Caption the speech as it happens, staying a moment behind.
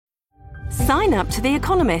Sign up to The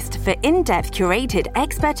Economist for in-depth curated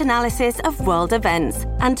expert analysis of world events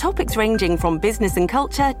and topics ranging from business and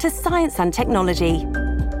culture to science and technology.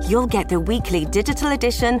 You'll get the weekly digital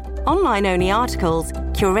edition, online-only articles,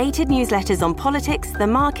 curated newsletters on politics, the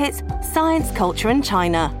markets, science, culture and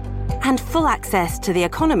China, and full access to The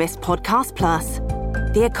Economist Podcast Plus.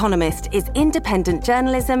 The Economist is independent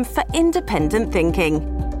journalism for independent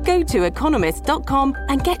thinking. Go to economist.com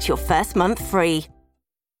and get your first month free.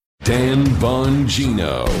 Dan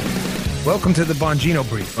Bongino. Welcome to the Bongino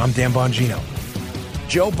Brief. I'm Dan Bongino.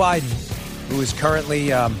 Joe Biden, who is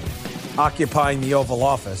currently occupying the Oval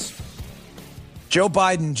Office, Joe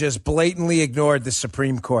Biden just blatantly ignored the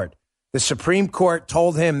Supreme Court. The Supreme Court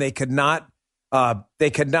told him they could not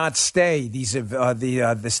stay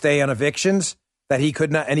the stay on evictions, that he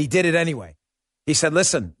could not, and he did it anyway. He said,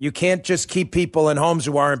 listen, you can't just keep people in homes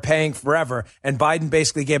who aren't paying forever, and Biden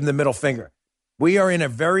basically gave him the middle finger. We are in a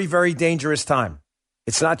very, very dangerous time.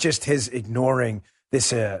 It's not just his ignoring this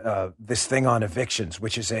thing on evictions,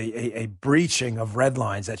 which is a breaching of red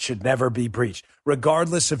lines that should never be breached,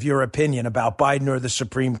 regardless of your opinion about Biden or the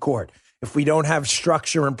Supreme Court. If we don't have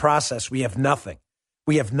structure and process, we have nothing.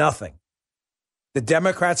 We have nothing. The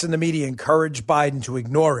Democrats and the media encourage Biden to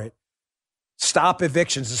ignore it. Stop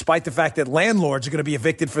evictions, despite the fact that landlords are going to be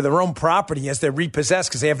evicted for their own property as they're repossessed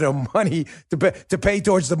because they have no money to pay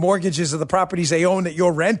towards the mortgages of the properties they own that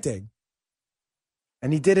you're renting.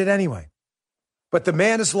 And he did it anyway. But the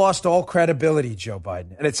man has lost all credibility, Joe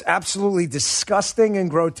Biden. And it's absolutely disgusting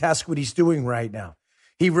and grotesque what he's doing right now.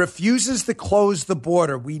 He refuses to close the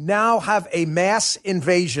border. We now have a mass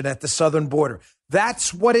invasion at the southern border.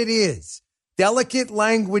 That's what it is. Delicate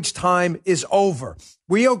language time is over.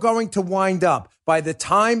 We are going to wind up by the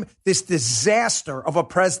time this disaster of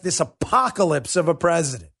this apocalypse of a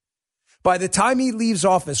president, by the time he leaves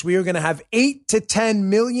office, we are going to have 8 to 10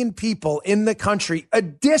 million people in the country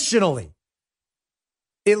additionally,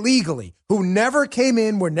 illegally, who never came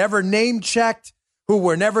in, were never name checked, who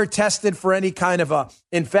were never tested for any kind of a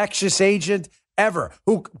infectious agent ever,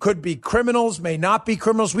 who could be criminals, may not be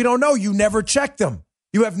criminals. We don't know. You never checked them.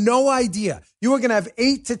 You have no idea. You are going to have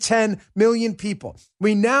 8 to 10 million people.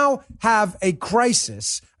 We now have a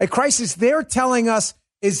crisis they're telling us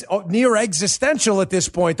is near existential at this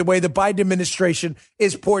point, the way the Biden administration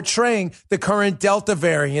is portraying the current Delta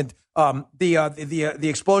variant, the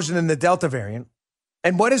explosion in the Delta variant.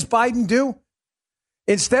 And what does Biden do?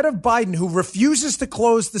 Instead of Biden, who refuses to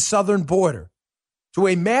close the southern border to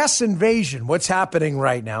a mass invasion, what's happening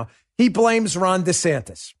right now, he blames Ron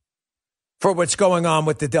DeSantis for what's going on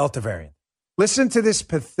with the Delta variant. Listen to this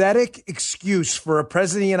pathetic excuse for a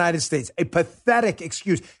president of the United States, a pathetic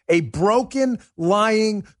excuse, a broken,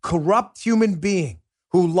 lying, corrupt human being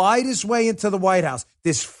who lied his way into the White House.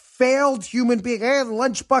 This failed human being, hey,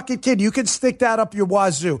 lunch bucket kid, you can stick that up your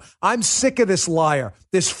wazoo. I'm sick of this liar,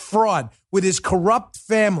 this fraud with his corrupt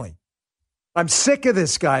family. I'm sick of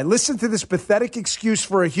this guy. Listen to this pathetic excuse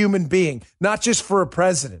for a human being, not just for a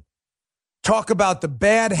president. Talk about the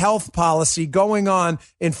bad health policy going on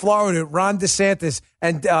in Florida, Ron DeSantis,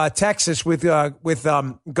 and Texas with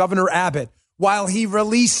Governor Abbott, while he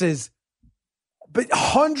releases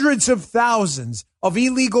hundreds of thousands of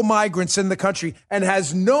illegal migrants in the country and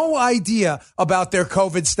has no idea about their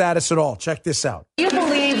COVID status at all. Check this out. Do you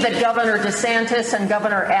believe that Governor DeSantis and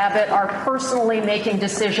Governor Abbott are personally making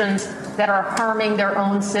decisions that are harming their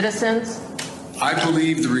own citizens? I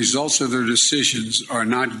believe the results of their decisions are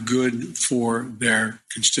not good for their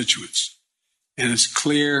constituents. And it's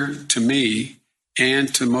clear to me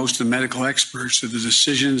and to most of the medical experts that the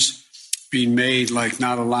decisions being made, like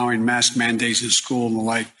not allowing mask mandates in school and the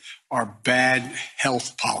like, are bad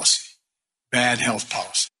health policy. Bad health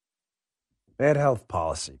policy. Bad health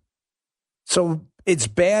policy. So it's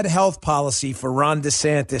bad health policy for Ron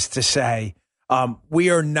DeSantis to say, we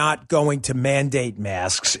are not going to mandate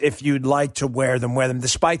masks. If you'd like to wear them,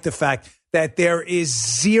 despite the fact that there is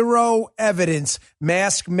zero evidence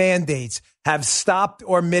mask mandates have stopped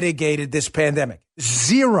or mitigated this pandemic.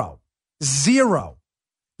 Zero.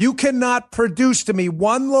 You cannot produce to me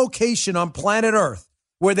one location on planet Earth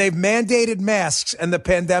where they've mandated masks and the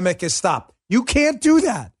pandemic has stopped. You can't do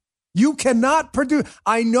that. You cannot produce.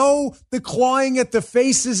 I know the clawing at the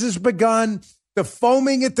faces has begun. The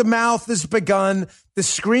foaming at the mouth has begun. The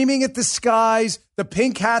screaming at the skies. The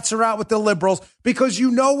pink hats are out with the liberals because you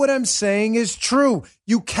know what I'm saying is true.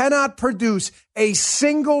 You cannot produce a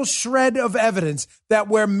single shred of evidence that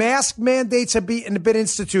where mask mandates have been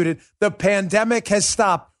instituted, the pandemic has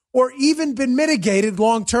stopped or even been mitigated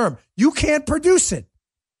long term. You can't produce it.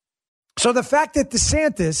 So the fact that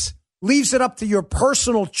DeSantis leaves it up to your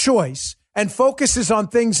personal choice and focuses on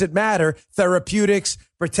things that matter, therapeutics,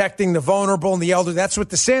 protecting the vulnerable and the elderly. That's what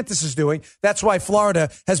DeSantis is doing. That's why Florida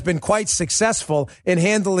has been quite successful in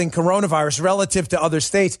handling coronavirus relative to other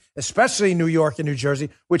states, especially New York and New Jersey,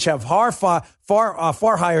 which have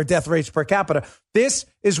far higher death rates per capita. This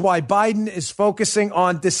is why Biden is focusing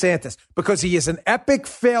on DeSantis, because he is an epic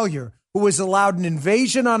failure who has allowed an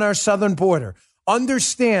invasion on our southern border,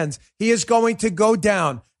 understands he is going to go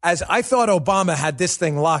down as I thought Obama had this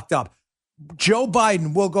thing locked up. Joe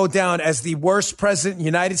Biden will go down as the worst president in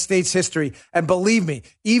United States history. And believe me,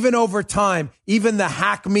 even over time, even the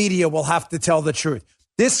hack media will have to tell the truth.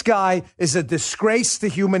 This guy is a disgrace to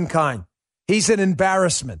humankind. He's an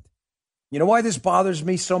embarrassment. You know why this bothers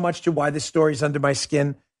me so much, why this story's under my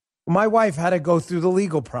skin? My wife had to go through the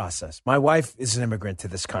legal process. My wife is an immigrant to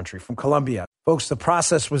this country from Colombia. Folks, the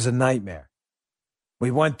process was a nightmare. We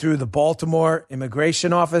went through the Baltimore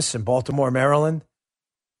immigration office in Baltimore, Maryland.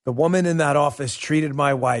 The woman in that office treated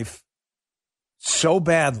my wife so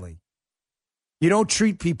badly. You don't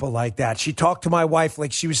treat people like that. She talked to my wife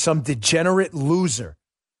like she was some degenerate loser.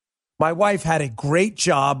 My wife had a great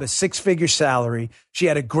job, a six-figure salary. She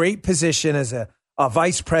had a great position as a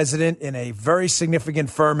vice president in a very significant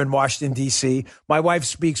firm in Washington, D.C. My wife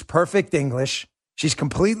speaks perfect English. She's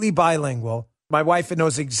completely bilingual. My wife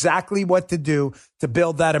knows exactly what to do to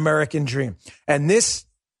build that American dream. And this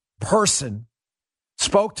person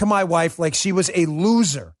spoke to my wife like she was a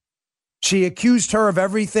loser. She accused her of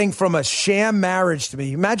everything from a sham marriage to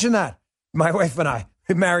me. Imagine that. My wife and I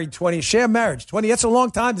been married 20, sham marriage, 20. That's a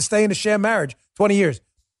long time to stay in a sham marriage, 20 years.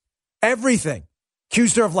 Everything.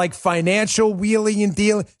 Accused her of like financial wheeling and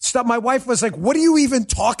dealing stuff. My wife was like, what are you even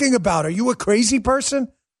talking about? Are you a crazy person?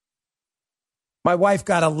 My wife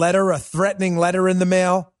got a threatening letter in the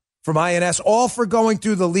mail from INS, all for going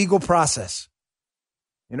through the legal process.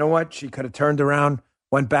 You know what? She could have turned around,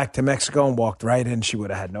 went back to Mexico and walked right in. She would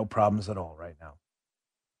have had no problems at all right now.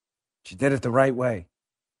 She did it the right way.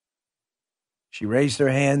 She raised her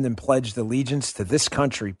hand and pledged allegiance to this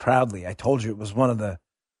country proudly. I told you it was one of the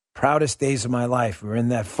proudest days of my life. We were in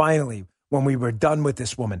that finally when we were done with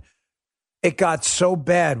this woman. It got so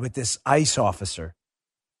bad with this ICE officer.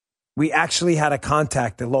 We actually had to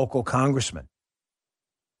contact the local congressman.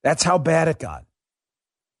 That's how bad it got.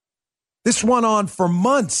 This went on for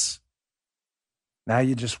months. Now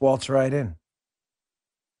you just waltz right in.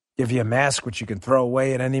 Give you a mask, which you can throw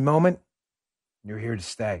away at any moment. You're here to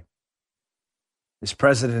stay. This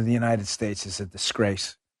president of the United States is a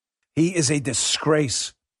disgrace. He is a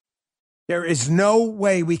disgrace. There is no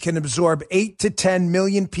way we can absorb 8 to 10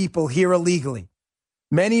 million people here illegally.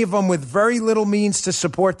 Many of them with very little means to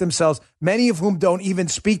support themselves, many of whom don't even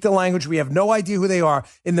speak the language. We have no idea who they are.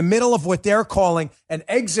 In the middle of what they're calling an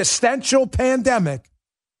existential pandemic,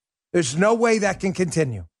 there's no way that can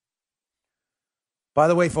continue. By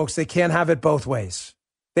the way, folks, they can't have it both ways.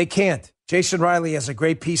 They can't. Jason Riley has a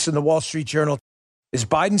great piece in the Wall Street Journal. Is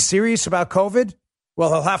Biden serious about COVID?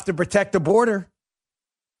 Well, he'll have to protect the border.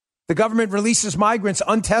 The government releases migrants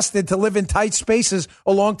untested to live in tight spaces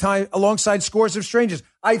alongside scores of strangers.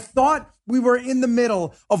 I thought we were in the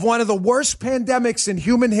middle of one of the worst pandemics in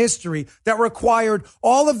human history that required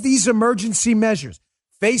all of these emergency measures.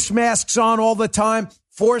 Face masks on all the time,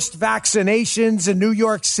 forced vaccinations in New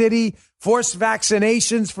York City, forced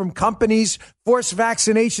vaccinations from companies, forced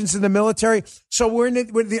vaccinations in the military. So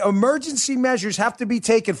the emergency measures have to be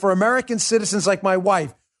taken for American citizens like my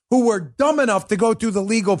wife, who were dumb enough to go through the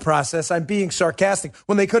legal process. I'm being sarcastic,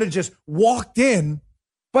 when they could have just walked in.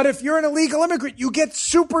 But if you're an illegal immigrant, you get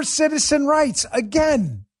super citizen rights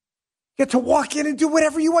again. You get to walk in and do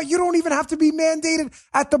whatever you want. You don't even have to be mandated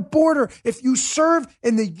at the border. If you serve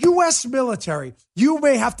in the U.S. military, you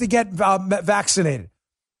may have to get vaccinated,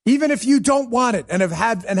 even if you don't want it and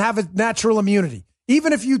have a natural immunity.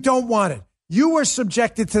 Even if you don't want it, you are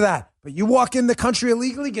subjected to that. But you walk in the country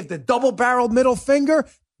illegally, get the double-barreled middle finger.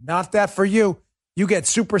 Not that for you. You get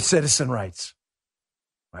super citizen rights.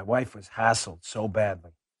 My wife was hassled so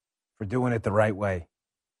badly for doing it the right way.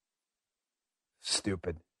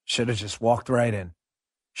 Stupid. Should have just walked right in.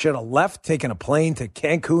 Should have left, taken a plane to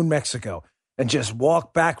Cancun, Mexico, and just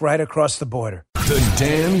walked back right across the border. The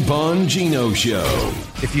Dan Bongino Show.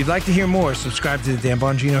 If you'd like to hear more, subscribe to The Dan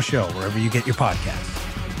Bongino Show wherever you get your podcasts.